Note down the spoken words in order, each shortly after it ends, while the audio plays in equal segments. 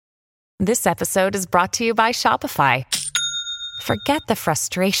This episode is brought to you by Shopify. Forget the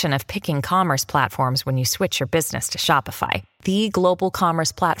frustration of picking commerce platforms when you switch your business to Shopify, the global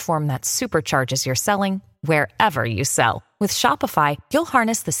commerce platform that supercharges your selling wherever you sell. With Shopify, you'll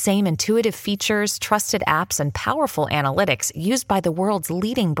harness the same intuitive features, trusted apps, and powerful analytics used by the world's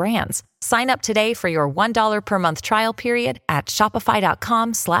leading brands. Sign up today for your $1 per month trial period at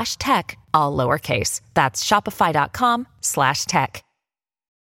shopify.com/tech, all lowercase. That's shopify.com/tech.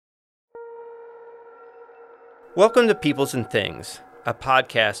 Welcome to Peoples and Things, a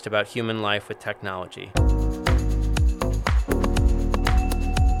podcast about human life with technology.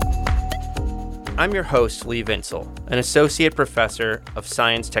 I'm your host, Lee Vinsel, an associate professor of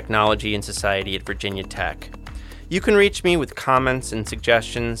science, technology, and society at Virginia Tech. You can reach me with comments and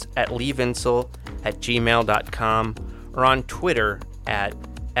suggestions at leevinsel@gmail.com or on Twitter at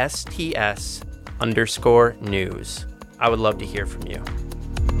STS_news. I would love to hear from you.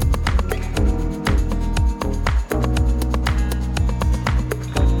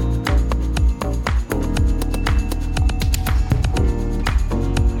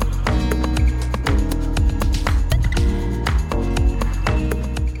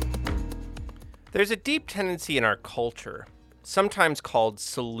 There's a deep tendency in our culture, sometimes called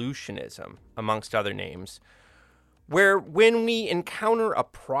solutionism, amongst other names, where when we encounter a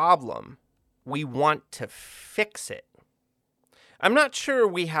problem, we want to fix it. I'm not sure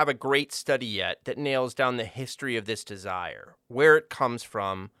we have a great study yet that nails down the history of this desire, where it comes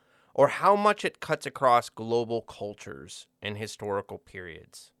from, or how much it cuts across global cultures and historical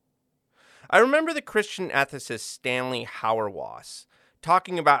periods. I remember the Christian ethicist Stanley Hauerwas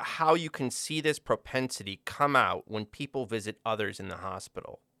talking about how you can see this propensity come out when people visit others in the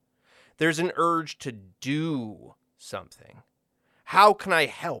hospital. There's an urge to do something. How can I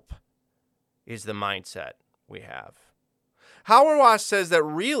help? Is the mindset we have. Hauerwas says that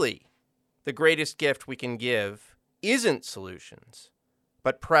really the greatest gift we can give isn't solutions,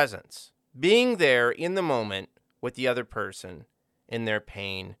 but presence, being there in the moment with the other person in their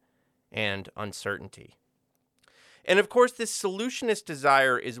pain and uncertainty. And of course, this solutionist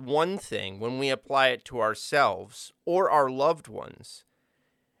desire is one thing when we apply it to ourselves or our loved ones.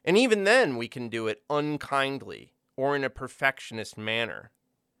 And even then, we can do it unkindly or in a perfectionist manner.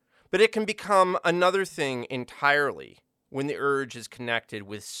 But it can become another thing entirely when the urge is connected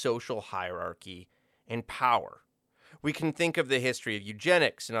with social hierarchy and power. We can think of the history of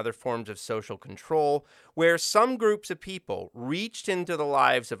eugenics and other forms of social control, where some groups of people reached into the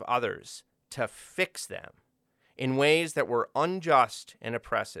lives of others to fix them in ways that were unjust and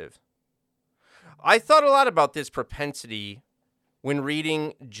oppressive. I thought a lot about this propensity when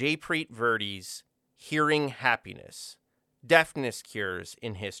reading Jaypreet Verdi's Hearing Happiness, Deafness Cures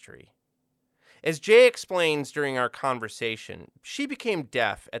in History. As Jay explains during our conversation, she became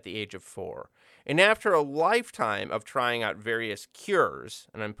deaf at the age of 4, and after a lifetime of trying out various cures,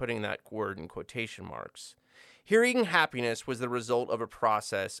 and I'm putting that word in quotation marks, hearing happiness was the result of a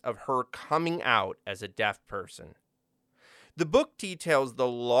process of her coming out as a deaf person. The book details the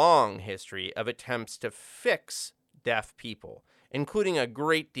long history of attempts to fix deaf people, including a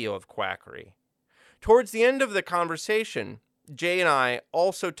great deal of quackery. Towards the end of the conversation, Jay and I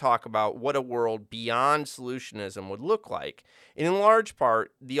also talk about what a world beyond solutionism would look like. And in large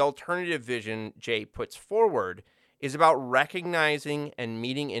part, the alternative vision Jay puts forward is about recognizing and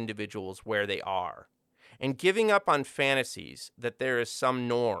meeting individuals where they are, and giving up on fantasies that there is some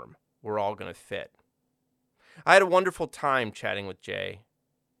norm we're all going to fit. I had a wonderful time chatting with Jay.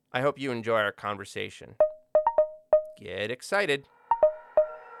 I hope you enjoy our conversation. Get excited.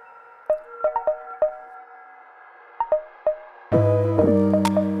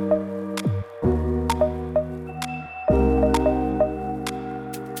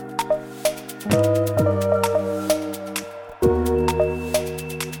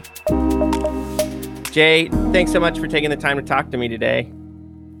 Jay, thanks so much for taking the time to talk to me today.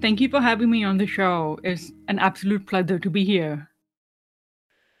 Thank you for having me on the show. It's an absolute pleasure to be here.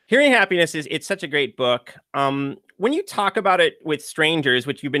 Hearing Happiness it's such a great book. When you talk about it with strangers,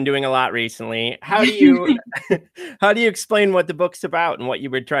 which you've been doing a lot recently, how do you how do you explain what the book's about and what you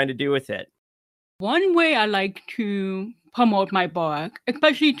were trying to do with it? One way I like to promote my book,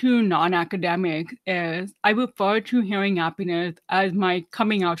 especially to non-academics, is I refer to Hearing Happiness as my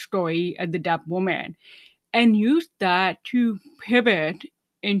coming out story as a deaf woman, and use that to pivot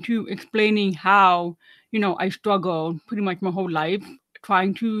into explaining how, I struggled pretty much my whole life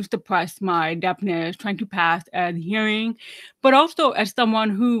trying to suppress my deafness, trying to pass as hearing, but also as someone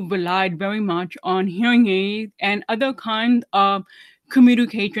who relied very much on hearing aids and other kinds of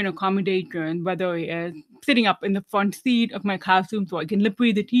communication accommodation, whether it is sitting up in the front seat of my classroom so I can lip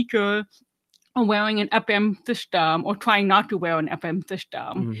read the teacher, or wearing an FM system, or trying not to wear an FM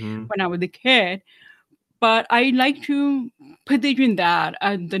system when I was a kid. But I like to position that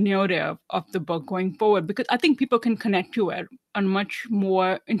as the narrative of the book going forward, because I think people can connect to it on a much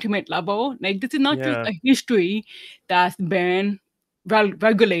more intimate level. Like, this is not just Yeah. a history that's been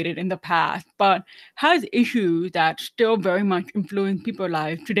regulated in the past, but has issues that still very much influence people's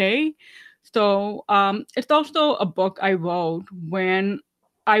lives today. So it's also a book I wrote when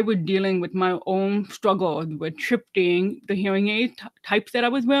I was dealing with my own struggles with shifting the hearing aid types that I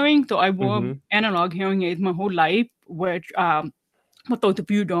was wearing. So I wore analog hearing aids my whole life, which, for those of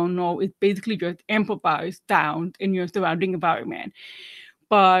you who don't know, it basically just amplifies sound in your surrounding environment.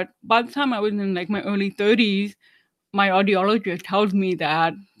 But by the time I was in like my early 30s, my audiologist tells me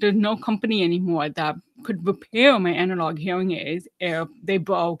that there's no company anymore that could repair my analog hearing aids if they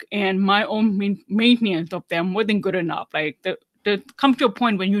broke, and my own maintenance of them wasn't good enough. Like, there comes to a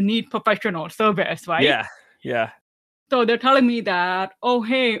point when you need professional service, right? Yeah. So they're telling me that, oh,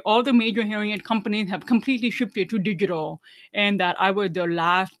 hey, all the major hearing aid companies have completely shifted to digital, and that I was their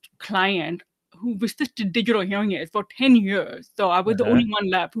last client who resisted digital hearing aids for 10 years. So I was the only one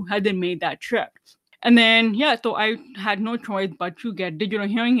left who hadn't made that shift. And then, so I had no choice but to get digital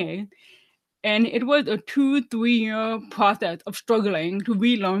hearing aids. And it was a 2-3 year process of struggling to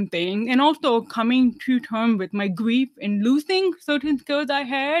relearn things, and also coming to terms with my grief and losing certain skills I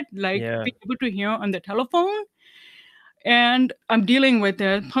had, like being able to hear on the telephone. And I'm dealing with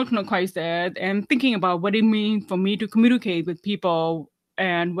a personal crisis and thinking about what it means for me to communicate with people,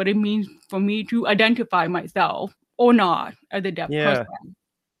 and what it means for me to identify myself or not as a deaf person.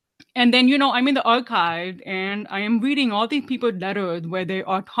 And then, I'm in the archive and I am reading all these people's letters where they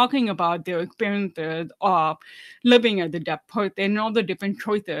are talking about their experiences of living as a deaf person, and all the different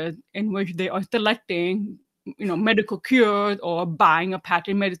choices in which they are selecting, medical cures, or buying a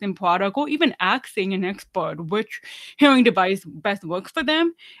patent medicine product, or even asking an expert which hearing device best works for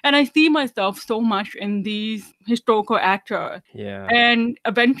them. And I see myself so much in these historical actors. Yeah. And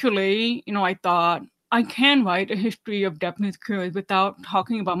eventually, I thought, I can write a history of deafness cures without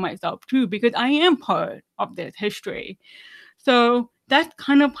talking about myself too, because I am part of this history. So that's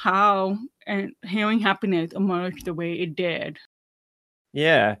kind of how Hearing Happiness emerged the way it did.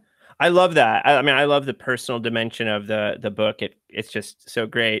 Yeah. I love that. I mean, I love the personal dimension of the book. It's just so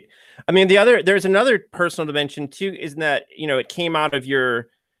great. I mean, there's another personal dimension too, isn't that, it came out of your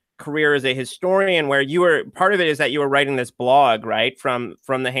career as a historian, where you were part of it is that you were writing this blog, right, from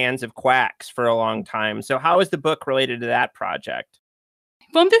the hands of quacks for a long time. So how is the book related to that project?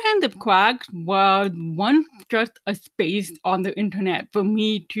 From the Hands of Quacks was once just a space on the internet for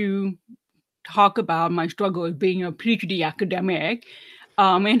me to talk about my struggle as being a PhD academic,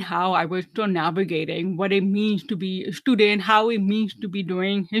 and how I was still navigating what it means to be a student, how it means to be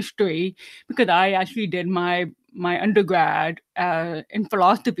doing history, because I actually did my undergrad in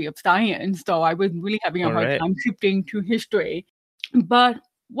philosophy of science, so I was really having a hard time shifting to history. But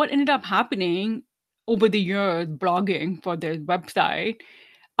what ended up happening over the years blogging for this website,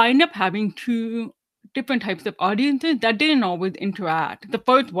 I ended up having two different types of audiences that didn't always interact. The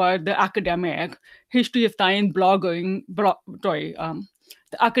first was the academic history of science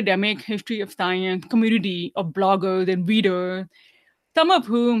the academic history of science community of bloggers and readers, some of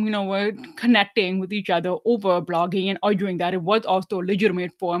whom, were connecting with each other over blogging and arguing that it was also a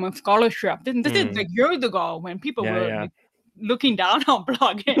legitimate form of scholarship. This is like years ago, when people were like, looking down on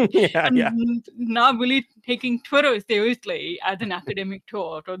blogging and not really taking Twitter seriously as an academic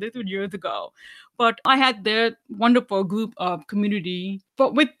tool. So this was years ago. But I had that wonderful group of community.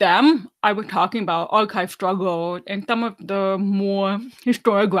 But with them, I was talking about archive struggle and some of the more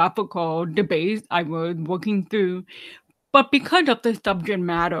historiographical debates I was working through. But because of the subject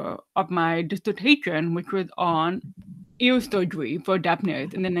matter of my dissertation, which was on ear surgery for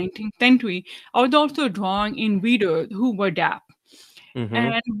deafness in the 19th century, I was also drawing in readers who were deaf.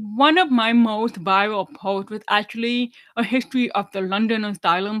 And one of my most viral posts was actually a history of the London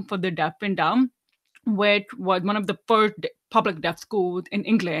Asylum for the Deaf and Dumb, which was one of the first public deaf schools in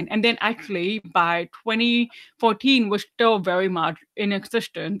England. And then actually by 2014 was still very much in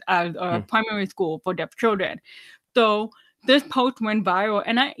existence as a primary school for deaf children. So this post went viral,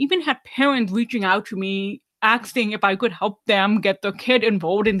 and I even had parents reaching out to me asking if I could help them get their kid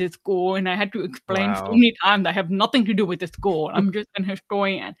enrolled in this school. And I had to explain so many times I have nothing to do with the school. I'm just an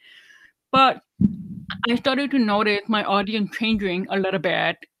historian. But I started to notice my audience changing a little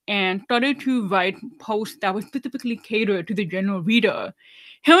bit, and started to write posts that were specifically catered to the general reader.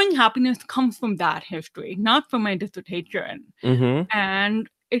 Hearing Happiness comes from that history, not from my dissertation. And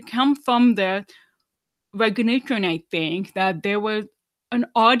it comes from the recognition, I think, that there was an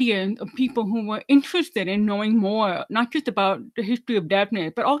audience of people who were interested in knowing more, not just about the history of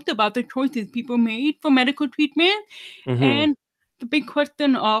deafness, but also about the choices people made for medical treatment. Mm-hmm. And the big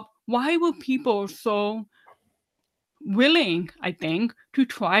question of why were people so willing, I think, to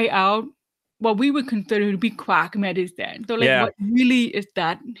try out what we would consider to be quack medicine. So, like, Yeah. what really is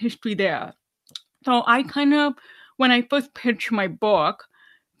that history there? So, I kind of, when I first pitched my book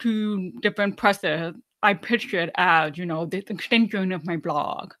to different presses, I pitched it as, this extension of my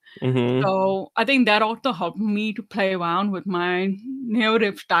blog. Mm-hmm. So, I think that also helped me to play around with my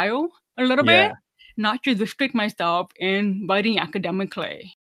narrative style a little bit, Yeah. not just restrict myself in writing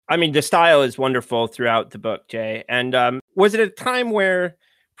academically. I mean, the style is wonderful throughout the book, Jay. And was it a time where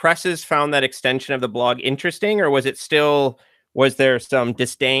presses found that extension of the blog interesting, or was there some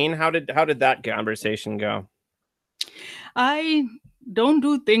disdain? How did that conversation go? I don't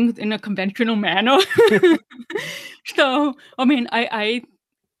do things in a conventional manner. So, I mean, I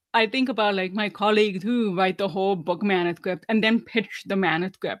think about like my colleagues who write the whole book manuscript and then pitch the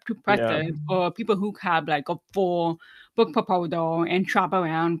manuscript to Yeah. presses, or people who have like a full book proposal and shop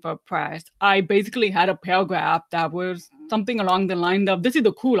around for press. I basically had a paragraph that was something along the lines of, "This is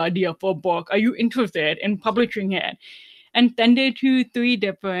a cool idea for a book. Are you interested in publishing it?" And send it to 3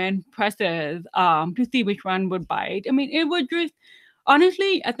 different presses to see which one would bite. I mean, it was just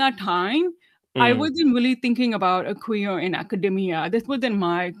honestly, at that time, I Mm. wasn't really thinking about a career in academia. This wasn't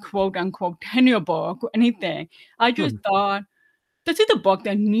my quote unquote tenure book or anything. I just Hmm. thought this is a book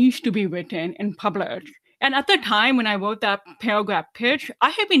that needs to be written and published. And at the time when I wrote that paragraph pitch,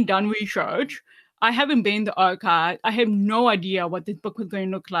 I hadn't done research. I haven't been in the archive. I had no idea what this book was going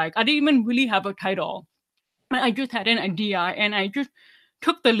to look like. I didn't even really have a title. I just had an idea and I just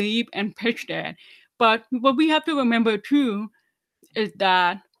took the leap and pitched it. But what we have to remember too is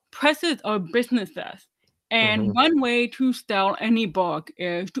that presses are businesses. And Mm-hmm. one way to sell any book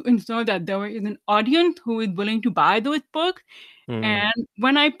is to ensure that there is an audience who is willing to buy those books. Mm. And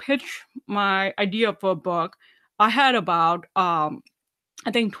when I pitched my idea for a book, I had about I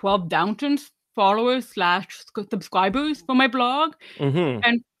think 12,000 followers slash subscribers for my blog. Mm-hmm.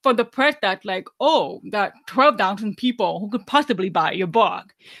 And for the press, that's like, oh, that 12,000 people who could possibly buy your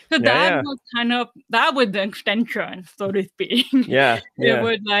book. So Yeah. that Yeah. was that was the extension, so to speak. Yeah. It Yeah.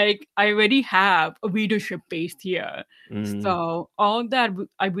 was like, I already have a readership base here. Mm. So all that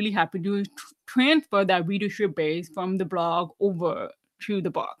I really have to do is transfer that readership base from the blog over to the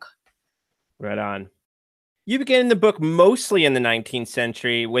book. Right on. You begin the book mostly in the 19th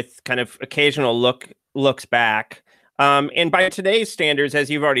century with kind of occasional looks back. And by today's standards, as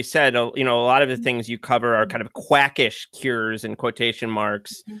you've already said, a lot of the things you cover are kind of quackish cures in quotation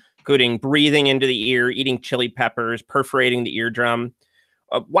marks, including breathing into the ear, eating chili peppers, perforating the eardrum.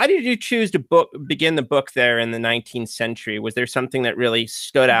 Why did you choose to begin the book there in the 19th century? Was there something that really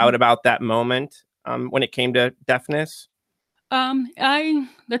stood out about that moment when it came to deafness?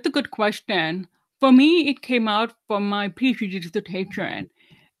 That's a good question. For me, it came out from my PhD dissertation,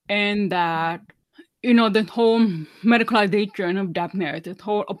 and that the whole medicalization of deafness, this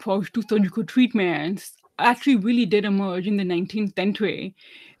whole approach to surgical treatments actually really did emerge in the 19th century.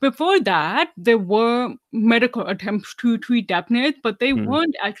 Before that, there were medical attempts to treat deafness, but they Mm.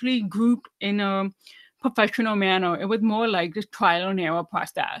 weren't actually grouped in a professional manner. It was more like this trial and error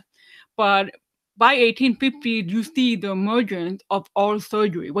process. But by 1850, you see the emergence of oral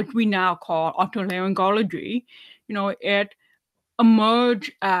surgery, what we now call otolaryngology. It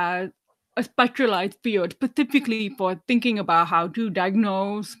emerged as a specialized field specifically for thinking about how to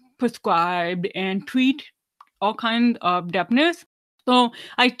diagnose, prescribe, and treat all kinds of deafness. So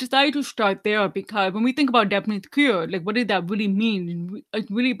I decided to start there because when we think about deafness cure, like what does that really mean? It's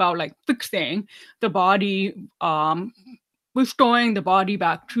really about like fixing the body, restoring the body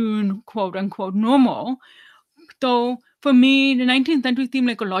back to quote unquote normal. So for me, the 19th century seemed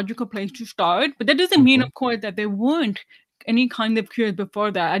like a logical place to start, but that doesn't mean, Mhm. of course, that there weren't any kind of cures before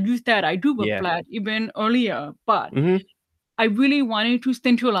that. As you said, I do Yeah. reflect even earlier, but Mhm. I really wanted to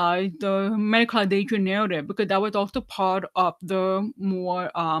centralize the medicalization narrative because that was also part of the more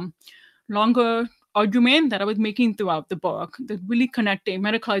longer argument that I was making throughout the book, that really connecting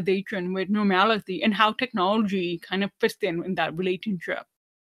medicalization with normality and how technology kind of fits in that relationship.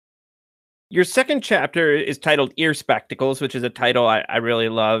 Your second chapter is titled Ear Spectacles, which is a title I really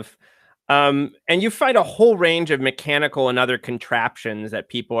love. And you find a whole range of mechanical and other contraptions that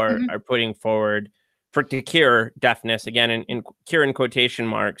people are Mhm. are putting forward to cure deafness, again, in cure in quotation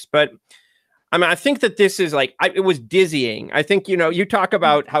marks. But I mean, I think that this is like, it was dizzying. I think, you talk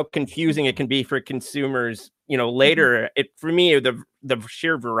about how confusing it can be for consumers, Mhm. later. For me, the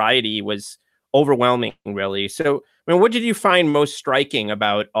sheer variety was overwhelming, really. So, I mean, what did you find most striking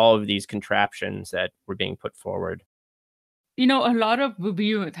about all of these contraptions that were being put forward? A lot of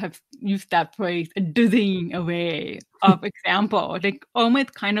reviewers have used that phrase, a dizzying away of example, like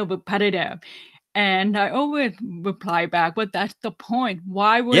almost kind of repetitive. And I always reply back, but that's the point.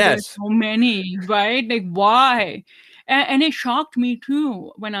 Why were there Yes. so many, right? Like, why? And it shocked me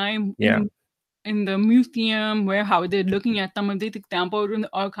too when I'm Yeah. in the museum warehouse, they're looking at some of these examples in the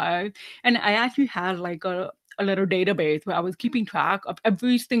archive. And I actually had like a little database where I was keeping track of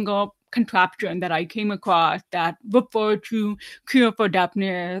every single contraption that I came across that referred to cure for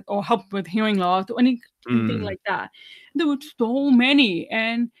deafness or help with hearing loss or anything Mm. like that. There were so many.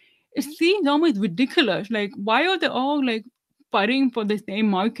 And it seems almost ridiculous. Like, why are they all like fighting for the same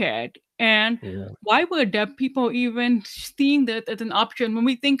market? And Yeah. why were deaf people even seeing that as an option when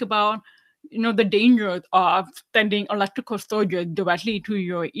we think about the dangers of sending electrical surges directly to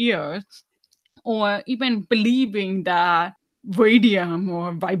your ears, or even believing that radium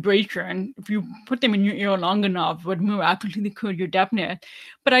or vibration, if you put them in your ear long enough, would miraculously cure your deafness.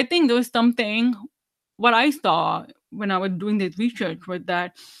 But I think there was something, what I saw when I was doing this research was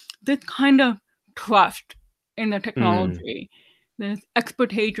that this kind of trust in the Mm. technology, this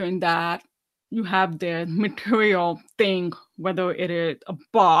expectation that you have the material thing, whether it is a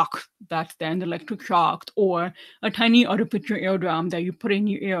box that stands electric shocks or a tiny artificial eardrum that you put in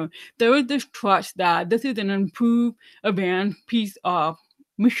your ear, there is this trust that this is an improved, advanced piece of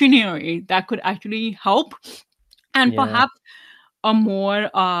machinery that could actually help, and Yeah. perhaps a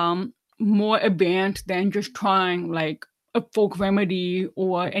more advanced than just trying like a folk remedy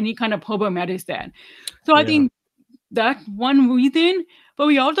or any kind of herbal medicine. So I Yeah. think that's one reason, but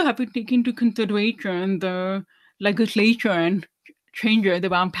we also have to take into consideration the legislation changes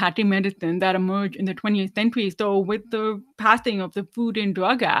around patent medicine that emerged in the 20th century. So with the passing of the Food and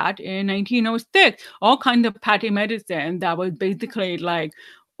Drug Act in 1906, all kinds of patent medicine that was basically like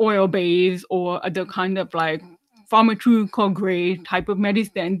oil-based or other kind of like pharmaceutical grade type of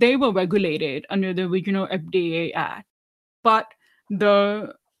medicine, they were regulated under the original FDA Act. But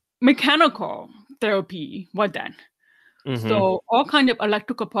the mechanical therapy wasn't. Hmm. So all kind of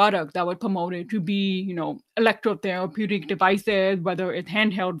electrical products that were promoted to be, electrotherapeutic devices, whether it's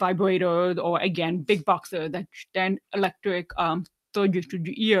handheld vibrators or again big boxes that send electric surges to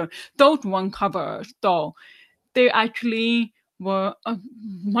the ear, those weren't covered. So they actually were a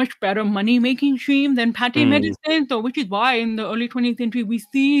much better money making stream than patent Mm. medicine. So which is why in the early 20th century we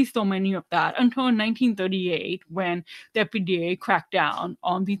see so many of that until 1938 when the FDA cracked down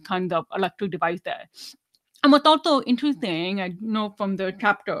on these kinds of electric devices. And what's also interesting, I know from the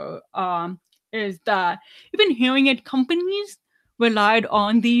chapter, is that even hearing aid companies relied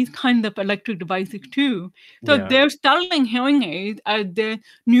on these kind of electric devices too. So Yeah. they're selling hearing aids as the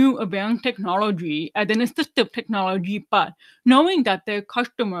new advanced technology, as an assistive technology, but knowing that their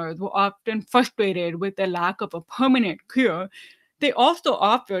customers were often frustrated with the lack of a permanent cure, they also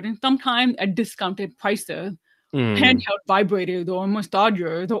offered, and sometimes at discounted prices, Mm. handheld vibrators or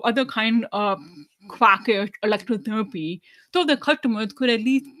massagers or other kind of quackish electrotherapy, so the customers could at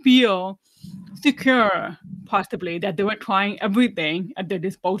least feel secure, possibly, that they were trying everything at their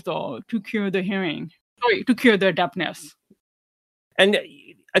disposal to cure the hearing. Sorry, to cure their deafness. And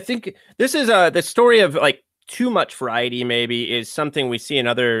I think this is the story of like too much variety. Maybe is something we see in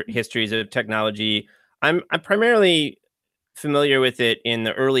other histories of technology. I'm primarily familiar with it in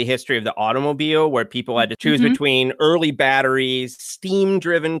the early history of the automobile, where people had to choose Mhm. between early batteries,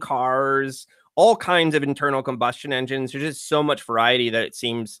 steam-driven cars, all kinds of internal combustion engines. There's just so much variety that it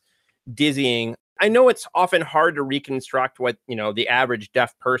seems dizzying. I know it's often hard to reconstruct what, the average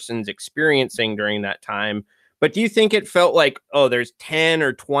deaf person's experiencing during that time, but do you think it felt like, oh, there's 10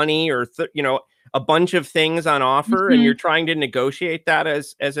 or 20 or a bunch of things on offer and you're Mhm. trying to negotiate that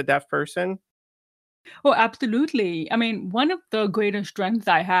as a deaf person? Oh, absolutely. I mean, one of the greatest strengths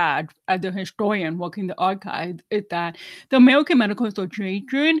I had as a historian working the archives is that the American Medical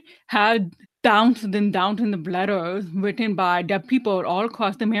Association had thousands and thousands of letters written by deaf people all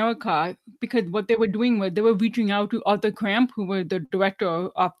across America, because what they were doing was they were reaching out to Arthur Cramp, who was the director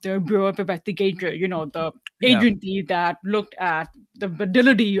of the Bureau of Investigation, the Yeah. agency that looked at the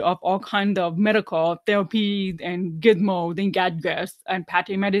validity of all kinds of medical therapies and gizmos and gadgets and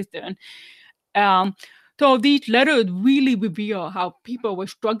patent medicine. Um, so these letters really reveal how people were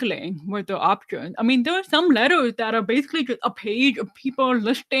struggling with their options. I mean, there are some letters that are basically just a page of people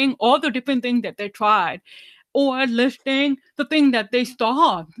listing all the different things that they tried, or listing the thing that they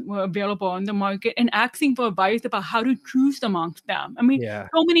saw were available on the market and asking for advice about how to choose amongst them. I mean, Yeah.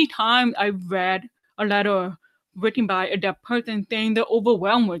 so many times I've read a letter written by a deaf person saying they're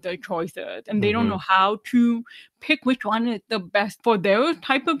overwhelmed with their choices and they don't know Mhm. how to pick which one is the best for their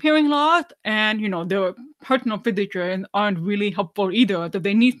type of hearing loss. And, their personal physicians aren't really helpful either. So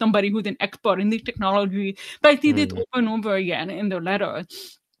they need somebody who's an expert in these technologies. But I see this Mm. over and over again in the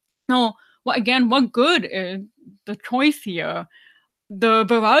letters. Now, what good is the choice here? The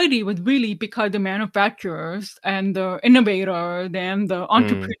variety was really because the manufacturers and the innovators and the Mm.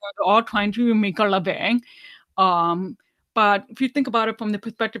 entrepreneurs are all trying to make a living. Um, but if you think about it from the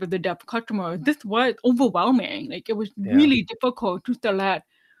perspective of the deaf customer, this was overwhelming. Like it was Yeah. really difficult to select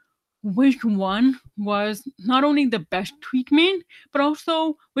which one was not only the best treatment, but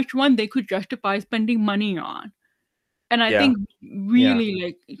also which one they could justify spending money on. And I Yeah. think Yeah. really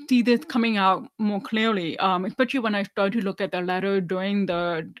like see this coming out more clearly, especially when I start to look at the letter during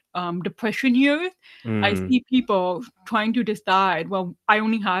the depression years. I Mm. see people trying to decide, well, I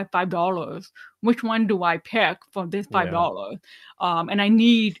only have $5. Which one do I pick for this Yeah. $5? And I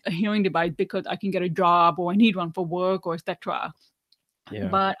need a hearing device because I can get a job, or I need one for work, or etc. Yeah.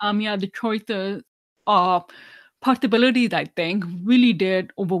 But yeah, the choices of possibilities, I think, really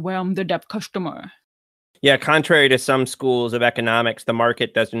did overwhelm the deaf customer. Yeah, contrary to some schools of economics, the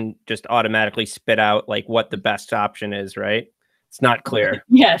market doesn't just automatically spit out like what the best option is, right? It's not clear.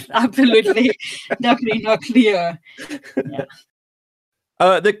 Yes, absolutely. Definitely not clear. Yeah.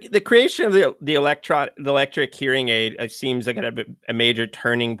 The creation of the electric hearing aid seems like a major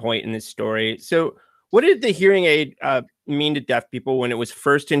turning point in this story. So, what did the hearing aid mean to deaf people when it was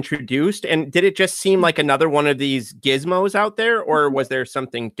first introduced? And did it just seem like another one of these gizmos out there, or was there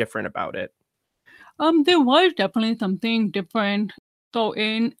something different about it? There was definitely something different. So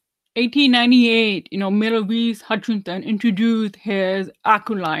in 1898, Miller Reese Hutchinson introduced his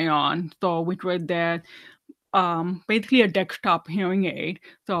Aculion, so which was their basically a desktop hearing aid.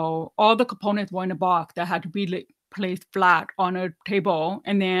 So all the components were in a box that had to be placed flat on a table,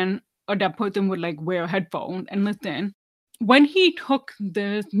 and then a deaf person would like wear headphones and listen. When he took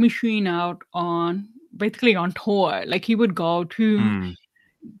this machine out on basically on tour, like he would go to Mm.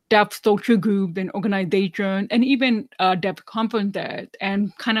 deaf social groups and organizations and even deaf conferences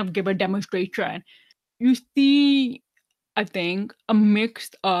and kind of give a demonstration. You see, I think, a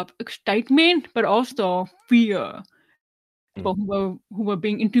mix of excitement but also fear. Mm. People who were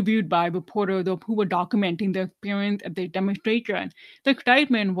being interviewed by reporters or who were documenting their experience at the demonstration. The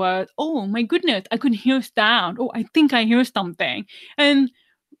excitement was, oh my goodness, I could hear sound. Oh, I think I hear something. And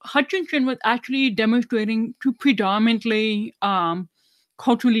Hutchinson was actually demonstrating to predominantly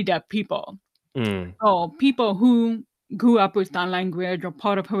culturally deaf people. Mm. So people who grew up with sign language or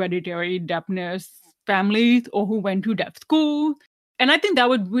part of hereditary deafness families or who went to deaf school. And I think that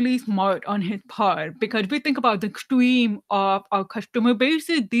was really smart on his part because if we think about the extreme of our customer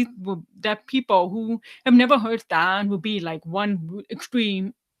bases, these were deaf people who have never heard sound would be like one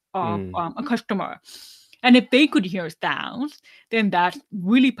extreme of Mm. a customer. And if they could hear sounds, then that's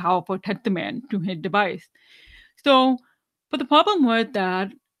really powerful testament to his device. So, but the problem was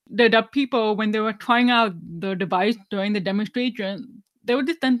that the people, when they were trying out the device during the demonstration, there was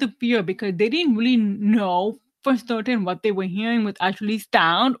this sense of fear because they didn't really know for certain what they were hearing was actually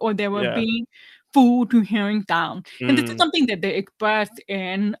sound or they were Yeah. being fooled to hearing sound. And this is Mm. something that they expressed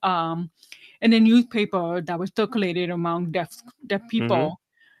in a newspaper that was circulated among deaf Mhm. people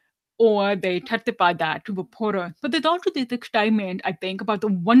or they testify that to reporters. But there's also this excitement, I think, about the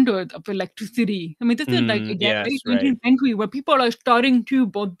wonders of electricity. I mean, this is like, Mm. again, Yes, late right. 19th century where people are starting to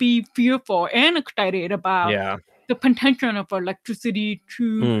both be fearful and excited about Yeah. the potential of electricity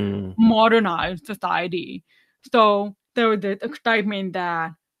to Mm. modernize society. So there was this excitement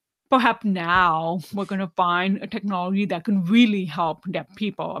that perhaps now we're going to find a technology that can really help deaf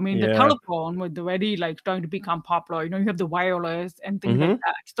people. I mean, the Yeah. telephone was already like starting to become popular. You have the wireless and things like Mhm.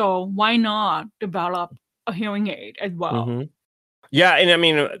 that. So why not develop a hearing aid as well? Mhm. Yeah, and I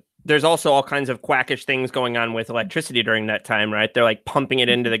mean, there's also all kinds of quackish things going on with electricity during that time, right? They're like pumping it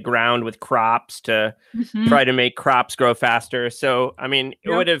into the ground with crops to Mm-hmm. try to make crops grow faster. So, I mean, it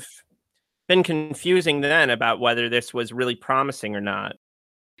Yep. would have been confusing then about whether this was really promising or not.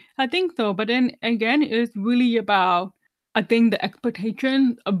 I think so. But then again, it's really about, I think, the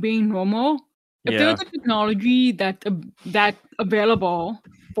expectation of being normal. If there's Yeah. a technology that's available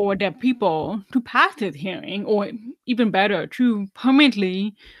for deaf people to passive hearing, or even better, to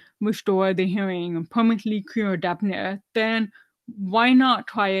permanently restore the hearing and permanently cure deafness, then why not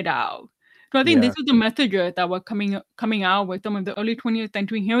try it out? So I think this Yeah. is the messages that were coming out with some of the early 20th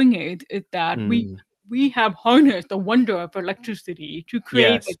century hearing aids is that Mm. we have harnessed the wonder of electricity to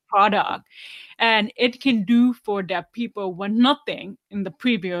create a Yes. product and it can do for deaf people what nothing in the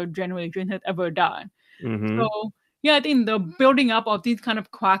previous generation has ever done. Mm-hmm. So yeah, I think the building up of these kind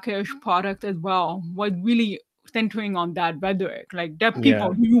of quackish products as well was really centering on that rhetoric. Like, deaf people,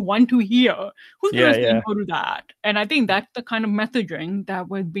 Yeah. do you want to hear? Who's going Yeah. to say Yeah. no to that? And I think that's the kind of messaging that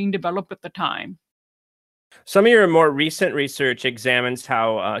was being developed at the time. Some of your more recent research examines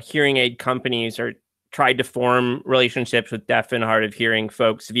how hearing aid companies are tried to form relationships with deaf and hard of hearing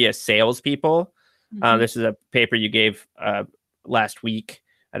folks via salespeople. Mhm. This is a paper you gave last week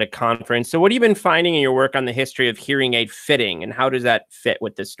at a conference. So, what have you been finding in your work on the history of hearing aid fitting, and how does that fit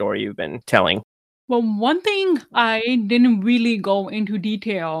with the story you've been telling? Well, one thing I didn't really go into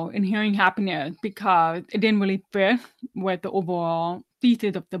detail in Hearing Happiness because it didn't really fit with the overall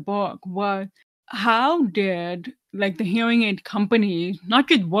thesis of the book was how did like the hearing aid companies not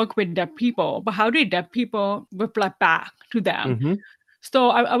just work with deaf people, but how did deaf people reflect back to them? Mm-hmm. So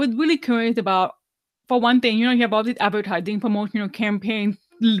I was really curious about, for one thing, you have all these advertising promotional campaigns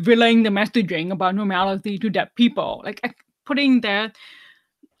relaying the messaging about normality to deaf people, like putting that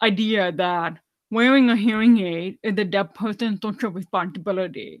idea that wearing a hearing aid is a deaf person's social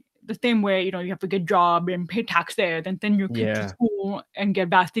responsibility. The same way, you have to get a job and pay taxes and send your kids to Yeah. school and get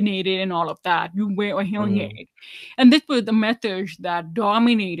vaccinated and all of that. You wear a hearing Mm. aid. And this was the message that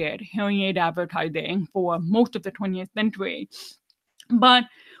dominated hearing aid advertising for most of the 20th century. But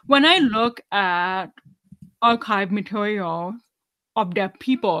when I look at archive material of deaf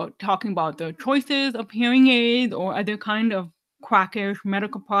people talking about the choices of hearing aids or other kind of quackish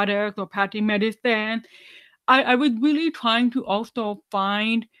medical products or patty medicine, I was really trying to also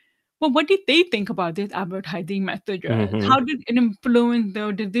find, well, what did they think about these advertising messages? Mm-hmm. How did it influence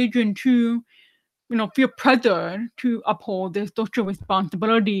their decision to, feel pressure to uphold their social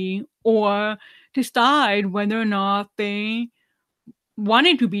responsibility or decide whether or not they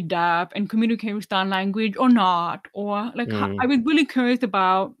wanted to be deaf and communicate with sign language or not, or like I Mm. was really curious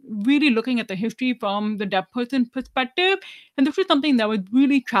about really looking at the history from the deaf person perspective, and this was something that was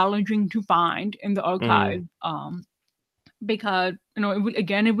really challenging to find in the Mm. archive, because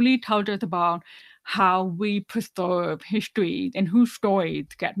it really tells us about how we preserve histories and whose stories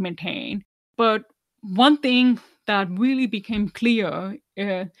get maintained. But one thing that really became clear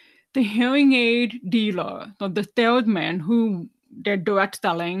is the hearing aid dealer, so the salesman who did direct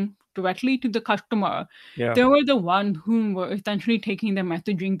selling directly to the customer, Yeah. they were the ones who were essentially taking the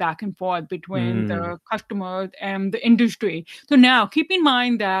messaging back and forth between Mm. the customers and the industry. So now keep in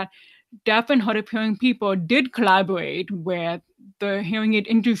mind that deaf and hard of hearing people did collaborate with the hearing aid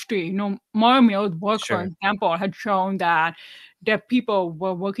industry. Mara Mill's work, for Sure. example, had shown that deaf people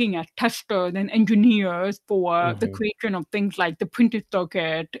were working as testers and engineers for the Mm-hmm. creation of things like the printed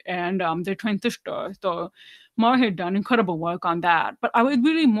circuit and the transistor. So Mara had done incredible work on that. But I was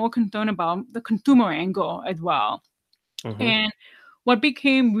really more concerned about the consumer angle as well. Mm-hmm. And what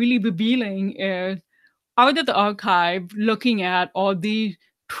became really revealing is I was at the archive looking at all these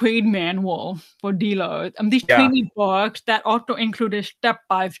trade manuals for dealers and these Yeah. training books that also included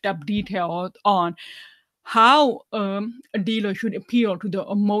step-by-step details on how a dealer should appeal to the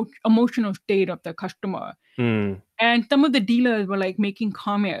emotional state of the customer. Mm. And some of the dealers were like making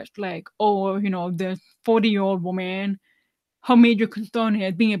comments like, oh, this 40-year-old woman, her major concern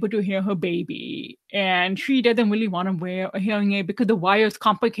is being able to hear her baby. And she doesn't really want to wear a hearing aid because the wires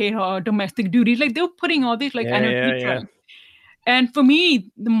complicate her domestic duties. Like they're putting all these like Yeah. Yeah. Yeah. annotations. And for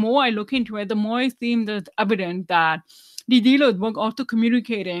me, the more I look into it, the more it seems as evident that the dealers were also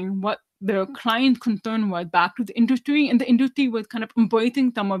communicating what their client's concern was back to the industry, and the industry was kind of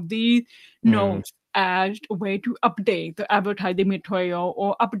embracing some of these Mm. notes as a way to update the advertising material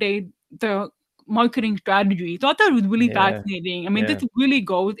or update the marketing strategy. So I thought it was really Yeah. fascinating. I mean, Yeah. this really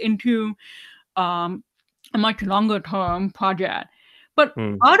goes into um, a much longer term project. But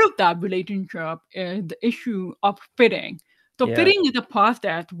Mm. out of that relationship is the issue of fitting. So Yeah. fitting is a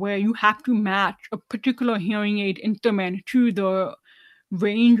process where you have to match a particular hearing aid instrument to the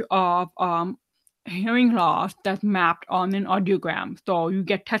range of hearing loss that's mapped on an audiogram. So you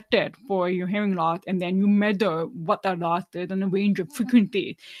get tested for your hearing loss and then you measure what that loss is and a range of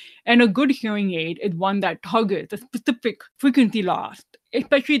frequencies. And a good hearing aid is one that targets a specific frequency loss,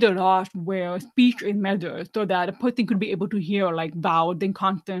 especially the loss where speech is measured so that a person could be able to hear like vowels and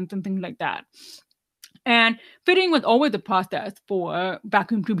consonants and things like that. And fitting was always a process for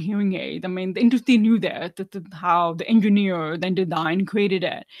vacuum tube hearing aids. I mean, the industry knew that. This is how the engineer then design created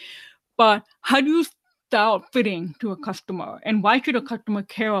it. But how do you sell fitting to a customer? And why should a customer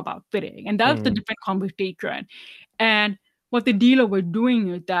care about fitting? And that's the Mm. different conversation. And what the dealer was doing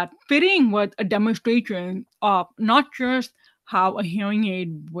is that fitting was a demonstration of not just how a hearing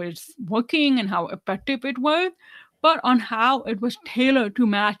aid was working and how effective it was, but on how it was tailored to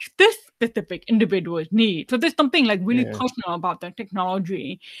match this specific individual's needs. So there's something like really Yeah. personal about the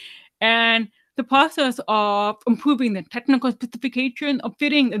technology. And the process of improving the technical specification of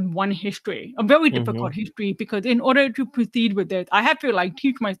fitting is one history, a very difficult history, because in order to proceed with it, I have to like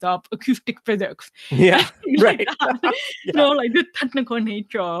teach myself acoustic physics. Yeah. Right. Yeah. Like the technical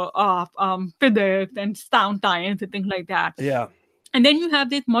nature of physics and sound science and things like that. Yeah. And then you have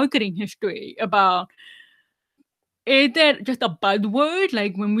this marketing history about, is that just a buzzword?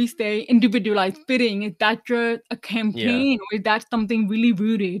 Like when we say individualized fitting, is that just a campaign, or is that something really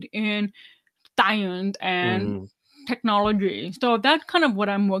rooted in science and technology? So that's kind of what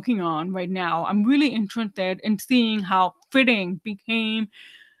I'm working on right now. I'm really interested in seeing how fitting became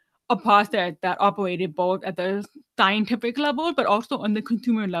a process that operated both at the scientific level, but also on the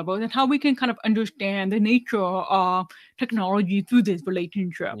consumer level, and how we can kind of understand the nature of technology through this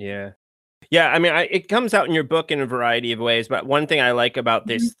relationship. Yeah. Yeah, I mean, it comes out in your book in a variety of ways, but one thing I like about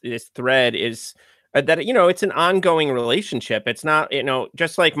this thread is that it's an ongoing relationship. It's not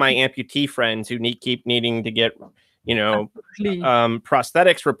just like my amputee friends who keep needing to get Absolutely.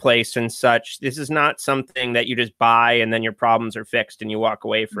 prosthetics replaced and such. This is not something that you just buy and then your problems are fixed and you walk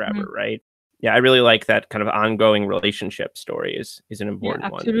away forever, right? Yeah, I really like that kind of ongoing relationship story is an Yeah,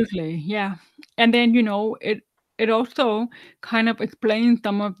 important one. absolutely. Yeah. And then, it also kind of explains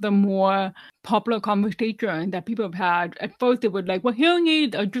some of the more popular conversation that people have had. At first, they were like, well, hearing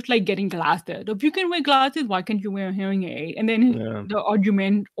aids are just like getting glasses. If you can wear glasses, why can't you wear a hearing aid? And then Yeah. the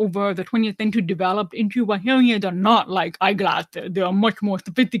argument over the 20th century developed into, well, hearing aids are not like eyeglasses. They are much more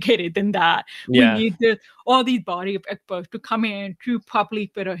sophisticated than that. We Yeah. need all these body of experts to come in to properly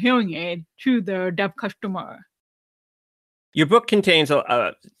fit a hearing aid to the deaf customer. Your book contains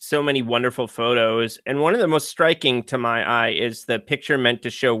so many wonderful photos, and one of the most striking to my eye is the picture meant to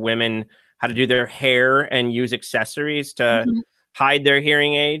show women how to do their hair and use accessories to hide their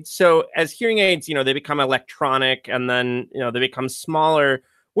hearing aids. So as hearing aids, they become electronic and then, they become smaller.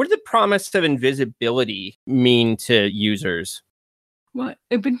 What does the promise of invisibility mean to users? Well,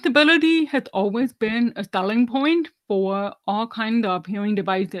 invincibility has always been a selling point for all kinds of hearing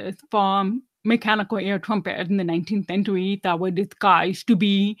devices, from mechanical ear trumpets in the 19th century that were disguised to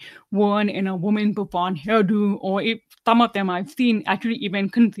be worn in a woman's bouffant hairdo, or if some of them I've seen actually even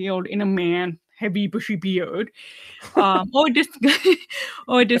concealed in a man's heavy bushy beard, or,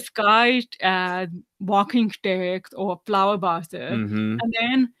 or disguised as walking sticks or flower vases. And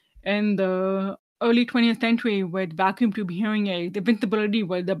then in the early 20th century, with vacuum tube hearing aids, invincibility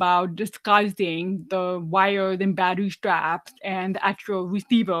was about disguising the wires and battery straps and the actual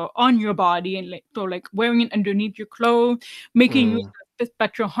receiver on your body, and like wearing it underneath your clothes, making use of the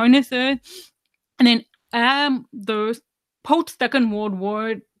special harnesses. And then the post Second World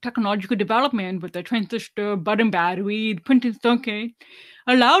War technological development with the transistor, button battery, the printed circuit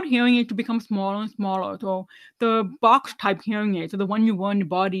allowed hearing aids to become smaller and smaller. So the box type hearing aids, so the one you wear in your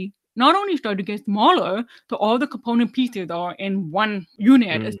body, not only started to get smaller, so all the component pieces are in one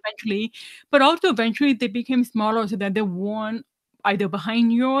unit essentially, but also eventually they became smaller so that they're worn either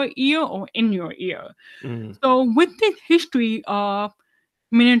behind your ear or in your ear. So with this history of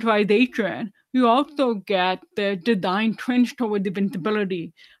miniaturization, you also get the design trends toward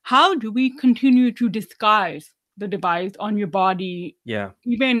invincibility. How do we continue to disguise the device on your body, Yeah.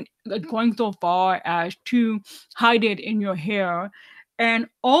 even going so far as to hide it in your hair? And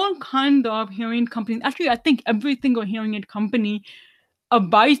all kinds of hearing companies, actually, I think every single hearing aid company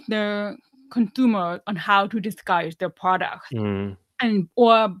advise their consumers on how to disguise their products and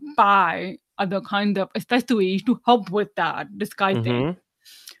or buy other kinds of accessories to help with that disguising.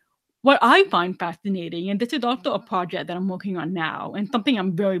 What I find fascinating, and this is also a project that I'm working on now, and something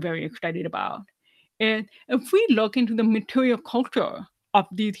I'm very, very excited about, is if we look into the material culture of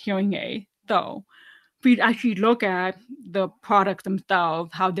these hearing aids, so if we actually look at the products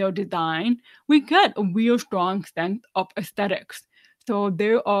themselves, how they're designed, we get a real strong sense of aesthetics. So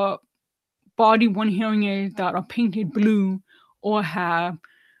there are body worn hearing aids that are painted blue or have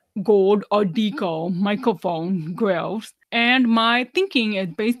gold or decal microphone grills. And my thinking is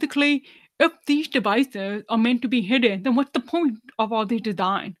basically, if these devices are meant to be hidden, then what's the point of all this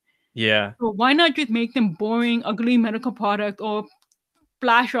design? Yeah. So why not just make them boring, ugly medical products, or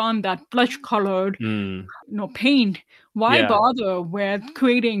flash on that flesh colored paint? Why Yeah. bother with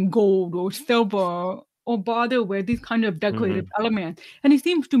creating gold or silver, or bother with these kind of decorative elements? And it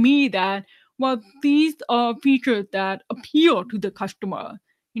seems to me that, well, these are features that appeal to the customer.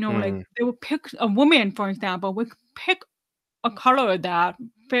 Like they will pick a woman, for example, would pick a color that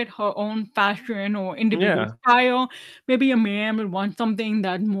fit her own fashion or individual Yeah. style. Maybe a man will want something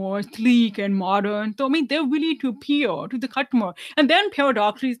that's more sleek and modern. So, I mean, they're really to appeal to the customer. And then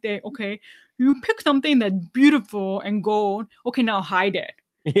paradoxically say, okay, you pick something that's beautiful and gold. Okay, now hide it.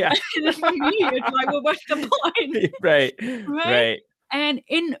 Yeah. And for me, it's like, well, what's the point? Right. Right? Right. And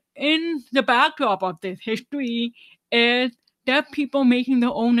in the backdrop of this history is there are people making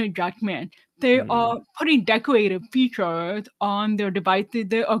their own adjustment. They are putting decorative features on their devices.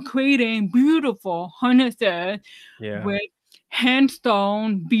 They are creating beautiful harnesses Yeah. with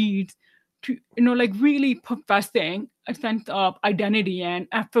hand-sewn beads to, like really professing a sense of identity and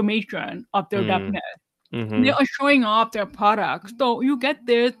affirmation of their deafness. They Mm-hmm. are showing off their products. So you get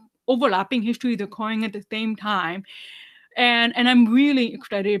this overlapping history occurring at the same time. And I'm really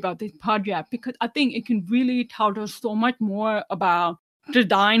excited about this project because I think it can really tell us so much more about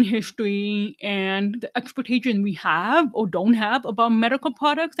design history and the expectation we have or don't have about medical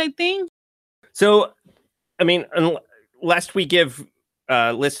products, I think. So, I mean, lest we give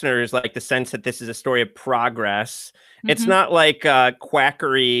listeners like the sense that this is a story of progress, it's not like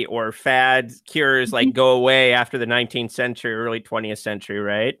quackery or fad cures like go away after the 19th century, early 20th century,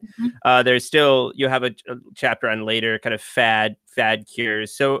 right? There's still, you have a chapter on later kind of fad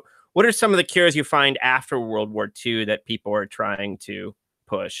cures. So what are some of the cures you find after World War II that people are trying to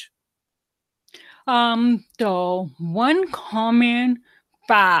push? So one common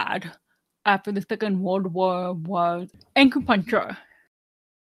fad after the Second World War was acupuncture.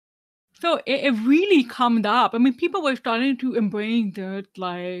 So it really come up. I mean, people were starting to embrace this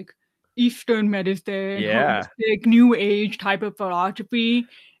like Eastern medicine, Yeah. holistic, new age type of philosophy.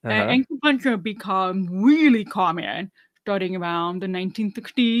 And acupuncture become really common starting around the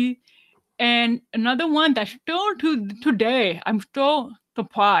 1960s. And another one that still to today, I'm still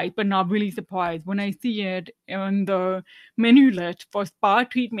surprised, but not really surprised when I see it on the menu list for spa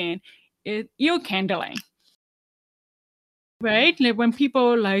treatment is ear candling. Right? Like when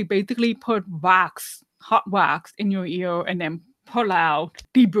people like basically put hot wax in your ear and then pull out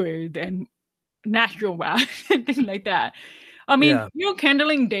deep breathe and natural wax and things like that. I mean, Yeah.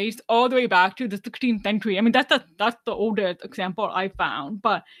 candling dates all the way back to the 16th century. I mean, that's the oldest example I found,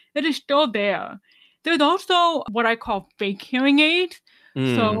 but it is still there. There's also what I call fake hearing aids.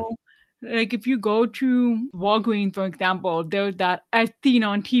 So, like if you go to Walgreens, for example, there's that as seen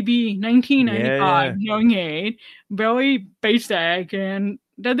on TV 1995 Yeah. hearing aid, very basic and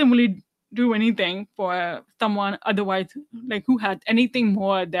doesn't really do anything for someone otherwise, like who had anything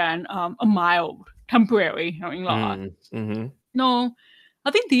more than a mild temporary hearing loss. No, I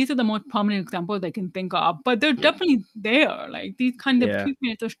think these are the most prominent examples I can think of, but they're definitely there. Like these kind of Yeah.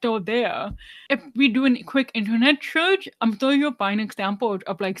 treatments are still there. If we do a quick internet search, I'm sure you'll find examples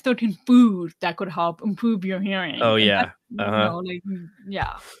of like certain foods that could help improve your hearing. Oh, And yeah. like,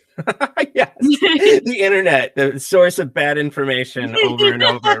 yeah. Yes. The internet, the source of bad information over and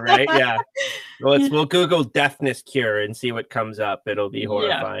over, right? Yeah. We'll Google deafness cure and see what comes up. It'll be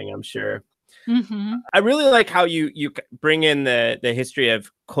horrifying, I'm sure. I really like how you bring in the history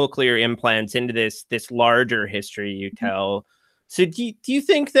of cochlear implants into this larger history you tell. So do you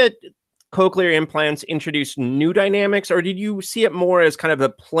think that cochlear implants introduced new dynamics, or did you see it more as kind of the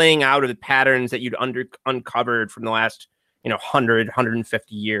playing out of the patterns that you'd uncovered from the last 100,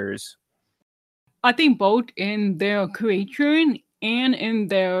 150 years? I think both in their creation and in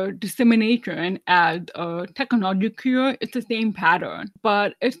their dissemination as a technology cure, it's the same pattern,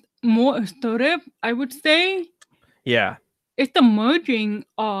 but it's more assertive, I would say. Yeah. It's the merging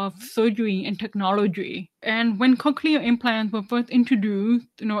of surgery and technology. And when cochlear implants were first introduced,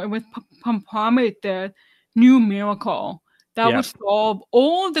 it was promised a new miracle that would solve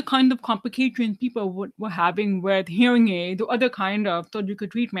all the kind of complications people were having with hearing aids or other kind of surgical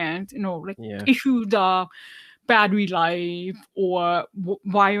treatments, issues of battery life or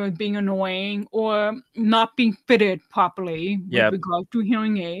wires being annoying or not being fitted properly with regard to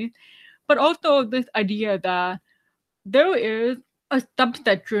hearing aids. But also this idea that there is a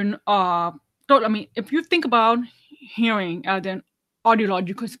subsection of, if you think about hearing as an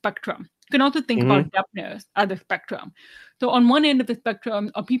audiological spectrum, you can also think about deafness as a spectrum. So on one end of the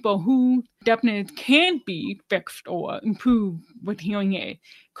spectrum are people whose deafness can be fixed or improved with hearing aids.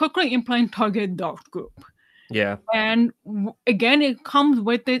 Cochlear implants target that group. Yeah. And again, it comes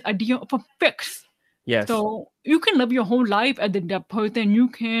with this idea of a fix. Yes. So you can live your whole life as a deaf person. You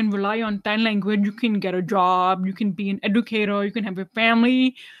can rely on sign language. You can get a job. You can be an educator. You can have a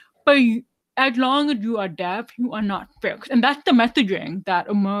family. But as long as you are deaf, you are not fixed. And that's the messaging that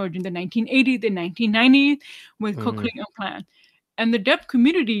emerged in the 1980s and 1990s with cochlear implants. And the deaf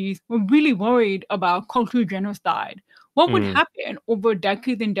communities were really worried about cultural genocide. What would happen over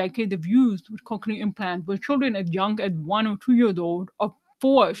decades and decades of use with cochlear implants where children as young as 1 or 2 years old are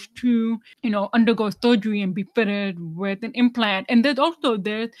forced to, undergo surgery and be fitted with an implant? And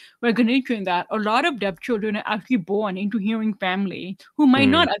there's recognition that a lot of deaf children are actually born into hearing family who might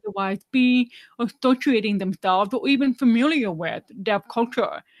not otherwise be associating themselves or even familiar with deaf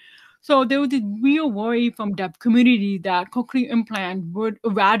culture. So there was this real worry from deaf community that cochlear implant would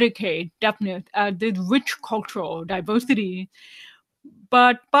eradicate deafness as this rich cultural diversity.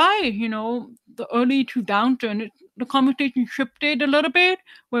 But by, the early 2000s, the conversation shifted a little bit,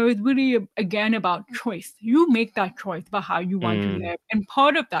 where it's really, again, about choice. You make that choice about how you want to live. And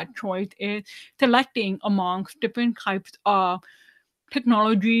part of that choice is selecting amongst different types of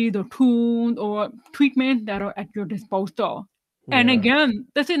technologies or tools or treatments that are at your disposal. And Yeah. again,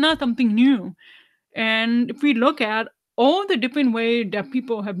 this is not something new. And if we look at all the different ways that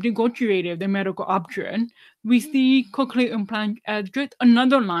people have negotiated their medical option, we see cochlear implant as just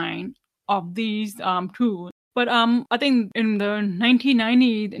another line of these tools. But I think in the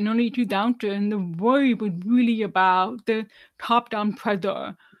 1990s and early 2000s, the worry was really about the top-down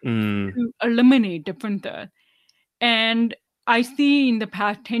pressure to eliminate differences. And I see in the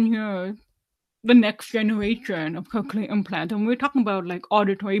past 10 years the next generation of cochlear implants, and we're talking about like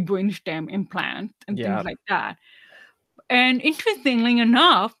auditory brainstem implants and Yeah. things like that. And interestingly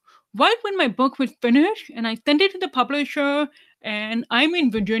enough, right when my book was finished and I sent it to the publisher, and I'm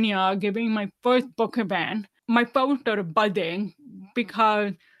in Virginia giving my first book event, my phone started buzzing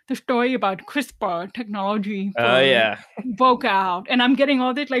because the story about CRISPR technology broke out. And I'm getting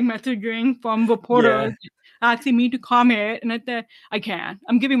all this like messaging from reporters asking me to comment. And I said, I can't.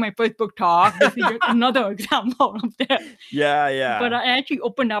 I'm giving my first book talk. This is just another example of this. But I actually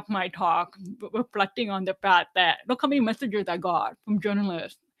opened up my talk reflecting on the fact that look how many messages I got from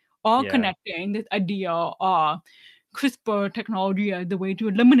journalists, all connecting this idea of CRISPR technology as the way to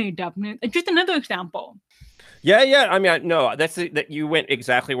eliminate deafness. It's just another example. Yeah. I mean, no, that you went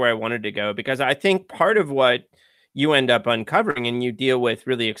exactly where I wanted to go, because I think part of what you end up uncovering and you deal with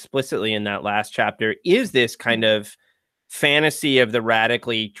really explicitly in that last chapter is this kind of fantasy of the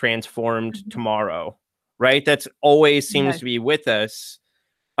radically transformed tomorrow, right? That's always seems to be with us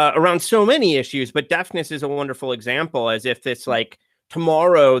around so many issues, but deafness is a wonderful example, as if it's like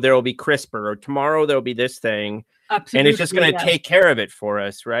tomorrow there will be CRISPR or tomorrow there'll be this thing. Absolutely, and it's just going to take care of it for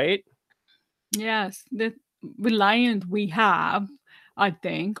us, right? Yes, the reliance we have, I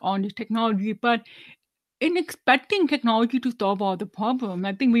think, on this technology, but in expecting technology to solve all the problems,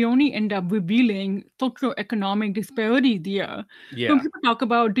 I think we only end up revealing socioeconomic disparities here. When people talk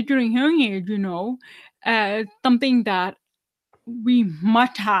about digital hearing aids, as something that we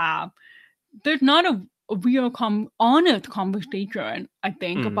must have, there's not a real honest conversation, I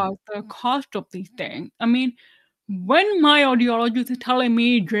think, about the cost of these things. I mean, when my audiologist is telling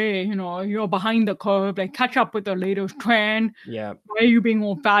me, Jay, you're behind the curve, like catch up with the latest trend. Yeah. Why are you being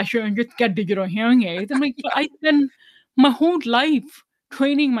old fashioned? Just get digital hearing aids. I'm like, I spent my whole life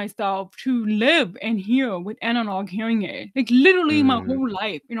training myself to live and hear with analog hearing aids. Like literally my whole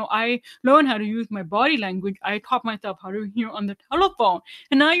life. I learned how to use my body language. I taught myself how to hear on the telephone.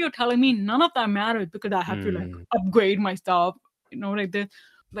 And now you're telling me none of that matters because I have to like upgrade myself, like this.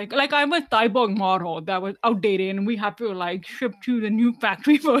 Like I'm a cyborg model that was outdated and we have to like ship to the new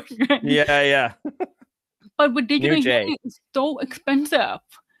factory version. Yeah. But with digital hearing, it's so expensive.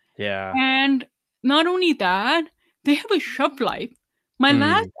 Yeah. And not only that, they have a shelf life. My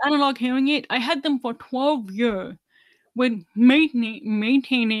last analog hearing aid, I had them for 12 years with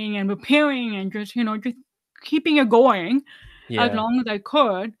maintaining and repairing and just keeping it going as long as I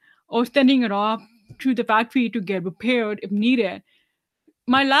could, or sending it off to the factory to get repaired if needed.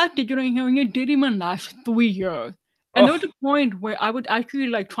 My last digital hearing aid didn't even last 3 years. And there was a point where I was actually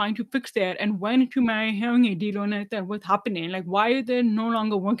like trying to fix it and went to my hearing aid dealer and I said, what's happening? Like, why is it no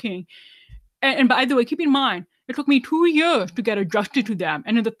longer working? And by the way, keep in mind, it took me 2 years to get adjusted to them.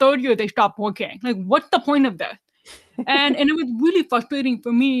 And in the third year, they stopped working. Like, what's the point of this? And it was really frustrating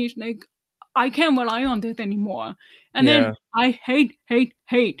for me. It's like, I can't rely on this anymore. And then I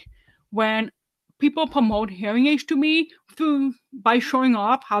hate when people promote hearing aids to me by showing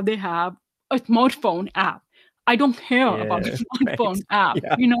off how they have a smartphone app. I don't care about the smartphone app.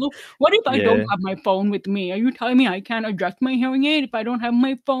 What if I don't have my phone with me? Are you telling me I can't adjust my hearing aid if I don't have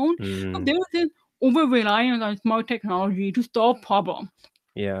my phone? So there's this over-reliance on smart technology to solve problems.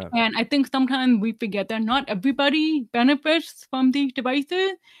 Yeah. And I think sometimes we forget that not everybody benefits from these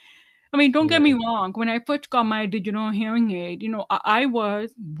devices. I mean, don't get me wrong. When I first got my digital hearing aid, I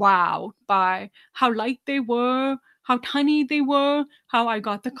was wowed by how light they were, how tiny they were, how I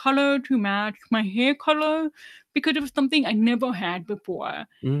got the color to match my hair color. because it was something I never had before.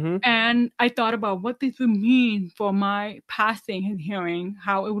 Mm-hmm. And I thought about what this would mean for my passing and hearing,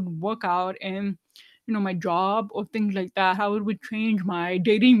 how it would work out in, my job or things like that, how it would change my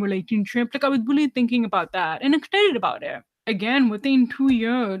dating relationship. Like I was really thinking about that and excited about it. Again, within 2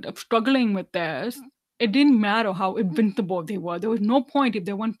 years of struggling with this, it didn't matter how invincible they were. There was no point if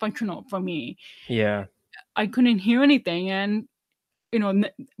they weren't functional for me. Yeah. I couldn't hear anything. And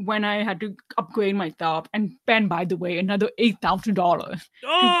when I had to upgrade myself and spend, by the way, another $8,000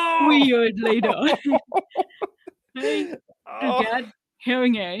 3 years later right, to get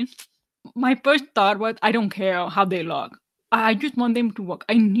hearing aids, my first thought was, I don't care how they look. I just want them to work.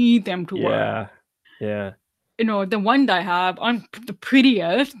 I need them to work. Yeah. Yeah. The ones I have aren't the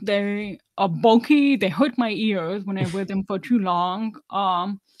prettiest. They are bulky. They hurt my ears when I wear them for too long.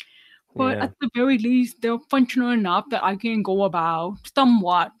 But Yeah. at the very least, they're functional enough that I can go about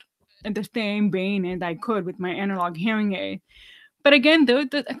somewhat in the same vein as I could with my analog hearing aid. But again, there's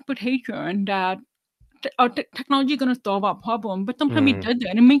this expectation that technology is going to solve our problem, but sometimes it doesn't,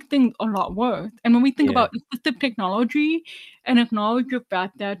 and it makes things a lot worse. And when we think Yeah. about assistive technology and acknowledge the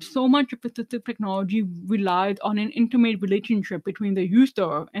fact that so much of assistive technology relies on an intimate relationship between the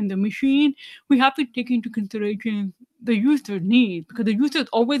user and the machine, we have to take into consideration the user's needs, because the user is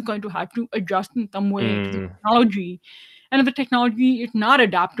always going to have to adjust in some way to the technology. And if the technology is not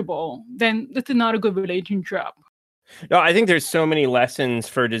adaptable, then this is not a good relationship. No, I think there's so many lessons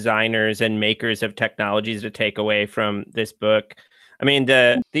for designers and makers of technologies to take away from this book. I mean,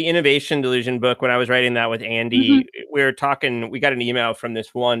 the Innovation Delusion book, when I was writing that with Andy, we got an email from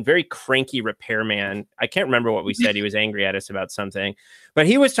this one very cranky repairman. I can't remember what we said. He was angry at us about something, but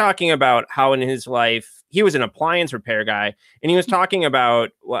he was talking about how in his life, he was an appliance repair guy, and he was talking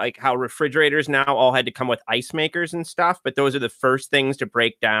about like how refrigerators now all had to come with ice makers and stuff, but those are the first things to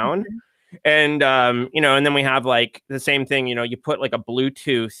break down. And, and then we have like the same thing, you put like a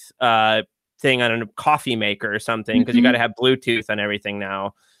Bluetooth thing on a coffee maker or something, because you got to have Bluetooth on everything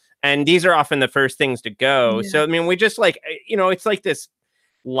now. And these are often the first things to go. Yeah. So, I mean, we just like, it's like this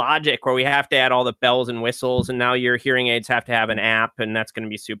logic where we have to add all the bells and whistles, and now your hearing aids have to have an app, and that's going to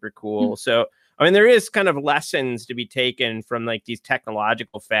be super cool. So, I mean, there is kind of lessons to be taken from like these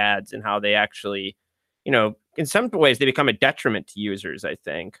technological fads and how they actually, in some ways they become a detriment to users, I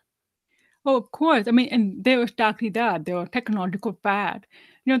think. Oh, of course. I mean, and they were exactly that. They were technological fad.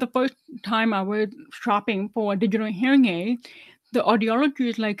 The first time I was shopping for a digital hearing aid, the audiologist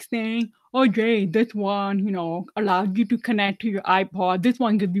is like saying, oh, Jay, this one, allows you to connect to your iPod. This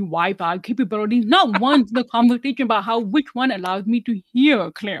one gives you Wi-Fi capabilities. Not once the conversation about which one allows me to hear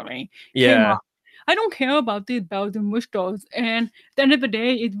clearly. Yeah. I don't care about these bells and whistles. And at the end of the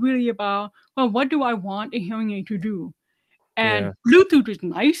day, it's really about, well, what do I want a hearing aid to do? And Bluetooth is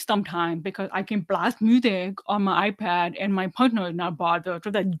nice sometimes because I can blast music on my iPad and my partner is not bothered. So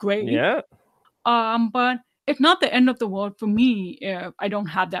that's great. Yeah. But it's not the end of the world for me if I don't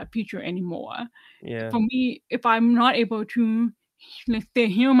have that feature anymore. Yeah. For me, if I'm not able to, let's say,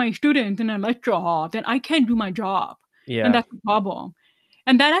 hear my students in a lecture hall, then I can't do my job. Yeah. And that's the problem.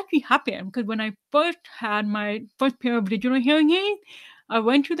 And that actually happened because when I first had my first pair of digital hearing aids, I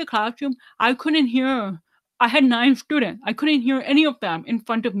went to the classroom. I couldn't hear. I had 9 students. I couldn't hear any of them in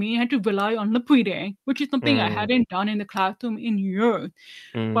front of me. I had to rely on lip reading, which is something I hadn't done in the classroom in years.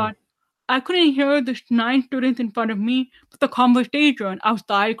 But I couldn't hear the 9 students in front of me, but the conversation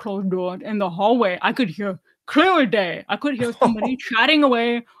outside closed doors in the hallway, I could hear clear as day. I could hear somebody chatting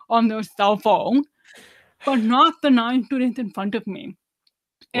away on their cell phone, but not the 9 students in front of me.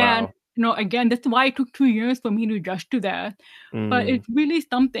 Wow. And, again, that's why it took 2 years for me to adjust to that. But it's really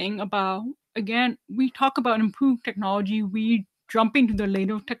something about, again, we talk about improved technology. We jump into the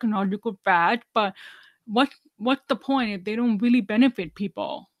latest technological fad, but what's the point if they don't really benefit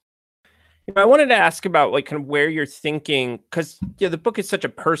people? I wanted to ask about like kind of where you're thinking, because the book is such a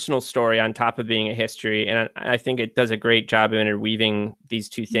personal story on top of being a history, and I think it does a great job of interweaving these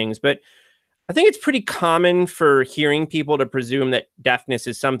two things. But I think it's pretty common for hearing people to presume that deafness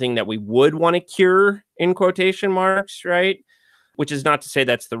is something that we would want to cure, in quotation marks, right? Which is not to say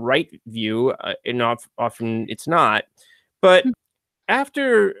that's the right view. And often it's not. But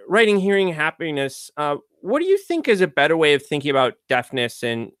after writing Hearing Happiness, what do you think is a better way of thinking about deafness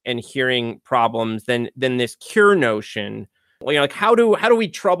and hearing problems than this cure notion? Like how do we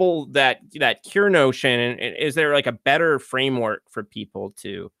trouble that cure notion? And is there like a better framework for people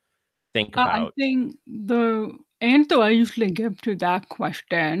to think about? I think the answer I usually give to that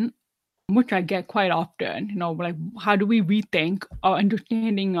question, which I get quite often, like how do we rethink our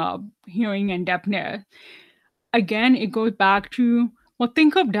understanding of hearing and deafness? Again, it goes back to, well,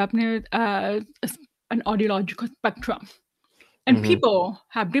 think of deafness as an audiological spectrum. And people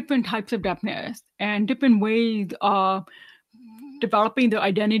have different types of deafness and different ways of developing their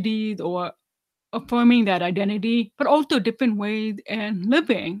identities or affirming that identity, but also different ways in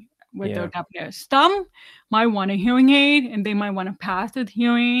living with their Yeah. deafness. Some might want a hearing aid and they might want to pass with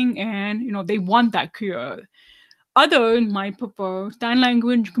hearing and they want that cure. Others might prefer sign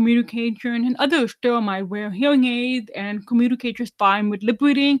language communication, and others still might wear hearing aids and communicate just fine with lip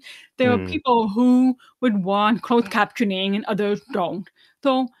reading. There are Mm. people who would want closed captioning, and others don't.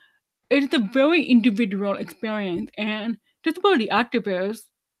 So it's a very individual experience, and disability activists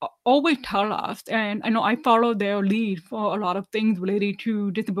always tell us, and I know I follow their lead for a lot of things related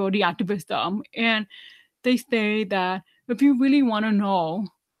to disability activism, and they say that if you really want to know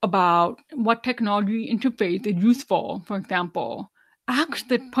about what technology interface is useful, for example, ask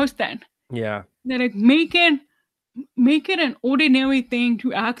the person. Yeah. They like make it an ordinary thing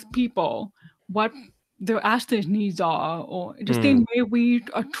to ask people what their access needs are, or the same way we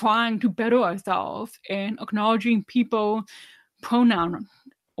are trying to better ourselves and acknowledging people pronoun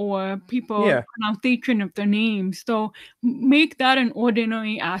or people Yeah. pronunciation of their names. So make that an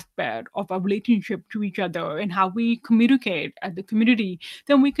ordinary aspect of our relationship to each other and how we communicate as a community.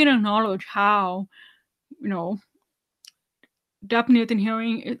 Then we can acknowledge how, you know, deafness and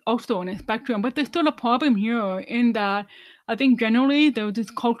hearing is also on a spectrum. But there's still a problem here in that I think generally there's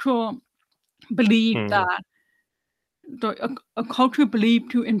this cultural belief Mm. that a cultural belief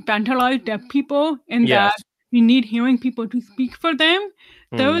to infantilize deaf people and that Yes. we need hearing people to speak for them.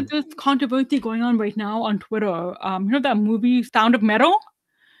 There is Mm. this controversy going on right now on Twitter. That movie Sound of Metal?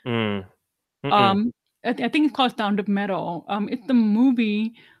 Mm. Mm-mm. Um, I think it's called Sound of Metal. It's the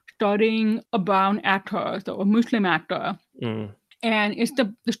movie starring a brown actor, so a Muslim actor, Mm. and it's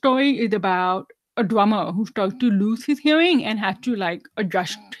the story is about a drummer who starts to lose his hearing and has to like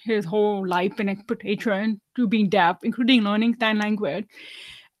adjust his whole life and expectation to being deaf, including learning sign language.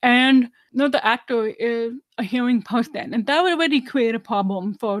 And the actor is a hearing person, and that would already create a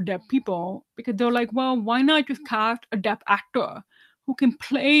problem for deaf people because they're like, well, why not just cast a deaf actor who can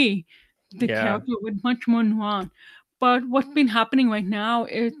play the Yeah. character with much more nuance? But what's been happening right now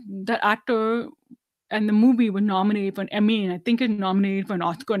is that actor and the movie was nominated for an Emmy, and I think it's nominated for an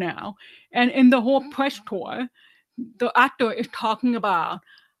Oscar now. And in the whole press tour, the actor is talking about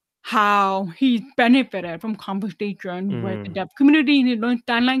how he benefited from conversation with the Mm. deaf community and he learned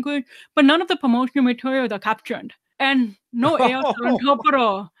sign language, but none of the promotional materials are captioned and no ASL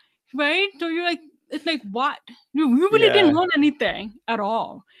interpreter, right? So you're like, it's like, what? You really didn't Yeah. learn anything at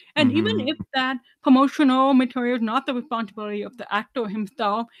all. And even Mhm. if that promotional material is not the responsibility of the actor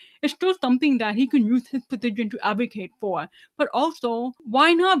himself, it's still something that he can use his position to advocate for. But also,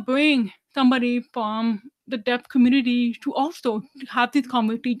 why not bring somebody from the deaf community to also have this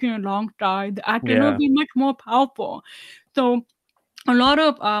conversation alongside the actor? It would Yeah. be much more powerful. So a lot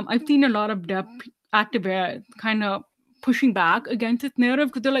of I've seen a lot of deaf activists kind of pushing back against this narrative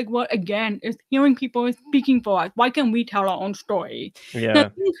because they're like, well, again, it's hearing people speaking for us. Why can't we tell our own story? And I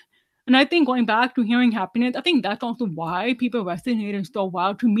Yeah. think, going back to hearing happiness, I think that's also why people resonated so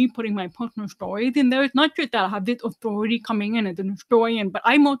well to me putting my personal stories in there. It's not just that I have this authority coming in as an historian, but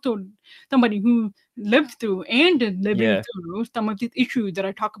I'm also somebody who lived through and is living Yeah. through some of these issues that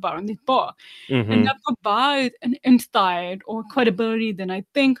I talk about in this book. And Mhm. that provides an insight or credibility that I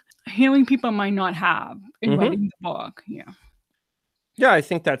think hearing people might not have in Mhm. writing the book. Yeah. Yeah, I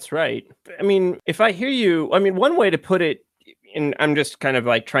think that's right. I mean, if I hear you, I mean, one way to put it, and I'm just kind of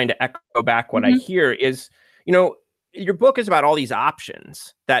like trying to echo back what I Mhm. hear is, you know, your book is about all these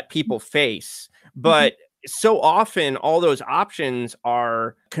options that people face, Mhm. but so often all those options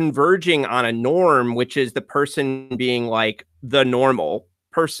are converging on a norm, which is the person being like the normal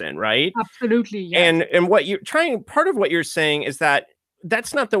person, right? Absolutely, yes. And what you're trying, part of what you're saying is that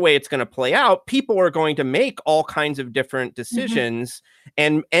that's not the way it's going to play out. People are going to make all kinds of different Mhm. decisions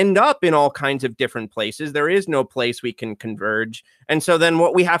and end up in all kinds of different places. There is no place we can converge. And so then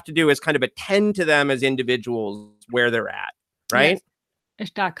what we have to do is kind of attend to them as individuals where they're at, Yes, right?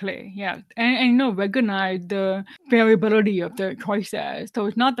 exactly. Yeah. And recognize the variability of their choices. So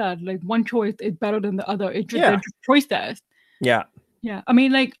it's not that like one choice is better than the other. It's just they're Yeah. just choices. Yeah. Yeah. I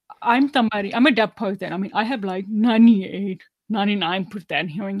mean, like I'm a deaf person. I mean, I have like 98, 99%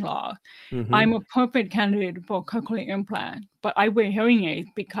 hearing loss. Hmm. I'm a perfect candidate for cochlear implant, but I wear hearing aids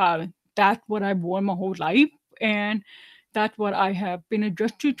because that's what I've worn my whole life, and that's what I have been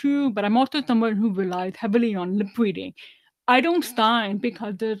adjusted to. But I'm also someone who relies heavily on lip reading. I don't sign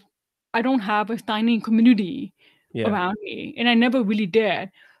because I don't have a signing community Yeah. around me, and I never really did.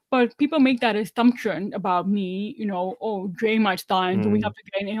 But people make that assumption about me, oh, Jay might science, we have to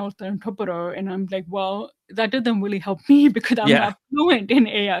get an ASL interpreter. And I'm like, well, that doesn't really help me because I'm not fluent in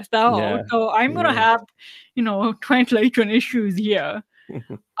ASL. Yeah. So I'm going to have, translation issues here.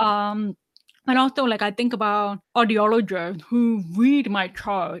 And also, like, I think about audiologists who read my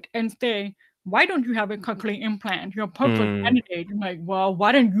chart and say, why don't you have a cochlear implant? You're a perfect candidate. I'm like, well,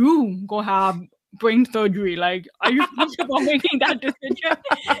 why don't you go have brain surgery? Like, are you comfortable making that decision?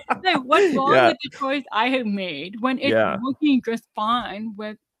 Like, what's wrong with the choice I have made when it's working just fine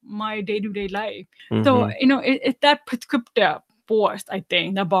with my day-to-day life? So, it's that prescriptive force, I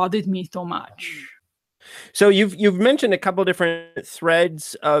think, that bothers me so much. So you've mentioned a couple different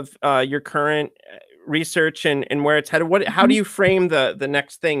threads of your current research and where it's headed. How do you frame the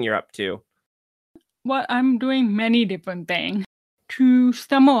next thing you're up to? Well, I'm doing many different things. To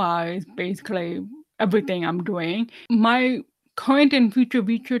summarize basically everything I'm doing, my current and future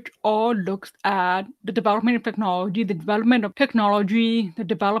research all looks at the development of technology, the development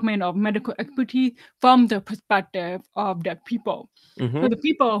of medical expertise from the perspective of the people. So the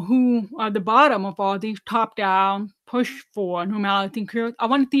people who are at the bottom of all these top-down push for normality cures, I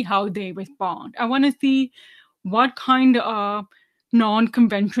want to see how they respond. I want to see what kind of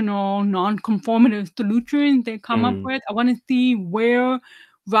non-conventional, non-conformative solutions they come up with. I want to see where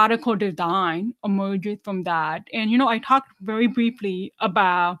radical design emerges from that. And, I talked very briefly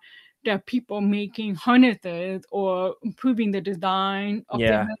about the people making harnesses or improving the design of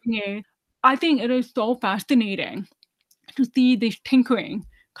their hearing aids. I think it is so fascinating to see this tinkering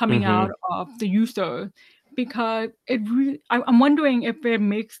coming out of the user, because I'm wondering if it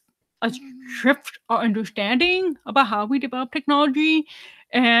makes a shift our understanding about how we develop technology.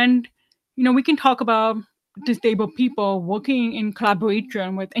 And, we can talk about disabled people working in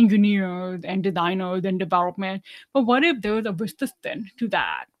collaboration with engineers and designers and development. But what if there's a resistance to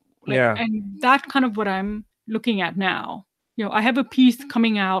that? And that's kind of what I'm looking at now. I have a piece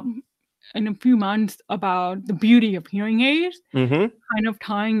coming out in a few months about the beauty of hearing aids, kind of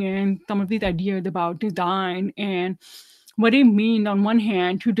tying in some of these ideas about design and what it means on one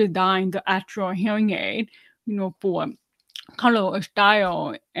hand to design the actual hearing aid, for color or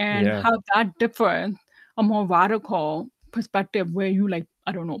style, and how that differs a more radical perspective where you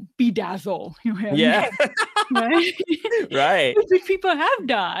bedazzle your hearing aid. Right? Right. Which people have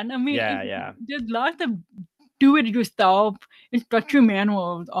done. I mean, there's lots of do-it-yourself instruction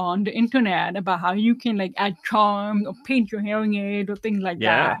manuals on the internet about how you can add charms or paint your hearing aid or things like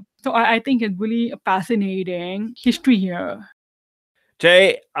that. So I think it's really a fascinating history here.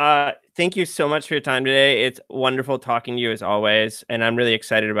 Jay, thank you so much for your time today. It's wonderful talking to you as always, and I'm really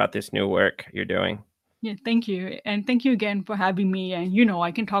excited about this new work you're doing. Yeah, thank you. And thank you again for having me. And,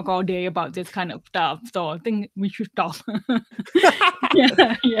 I can talk all day about this kind of stuff. So I think we should stop.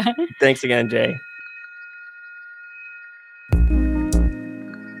 Yeah. Thanks again, Jay.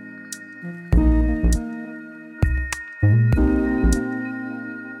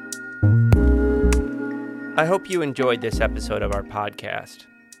 I hope you enjoyed this episode of our podcast.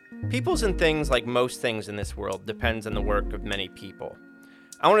 Peoples and things, like most things in this world, depends on the work of many people.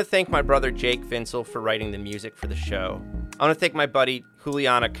 I want to thank my brother Jake Vinsel for writing the music for the show. I want to thank my buddy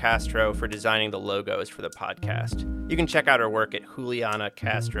Juliana Castro for designing the logos for the podcast. You can check out her work at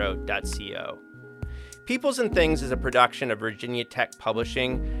julianacastro.co. Peoples and Things is a production of Virginia Tech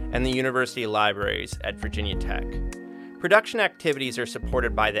Publishing and the University Libraries at Virginia Tech. Production activities are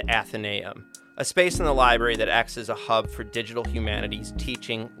supported by the Athenaeum, a space in the library that acts as a hub for digital humanities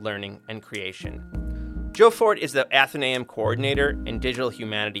teaching, learning, and creation. Joe Ford is the Athenaeum coordinator and digital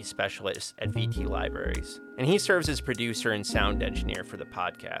humanities specialist at VT Libraries, and he serves as producer and sound engineer for the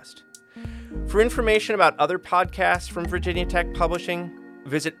podcast. For information about other podcasts from Virginia Tech Publishing,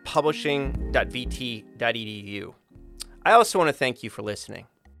 visit publishing.vt.edu. I also want to thank you for listening.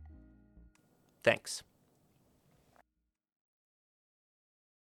 Thanks.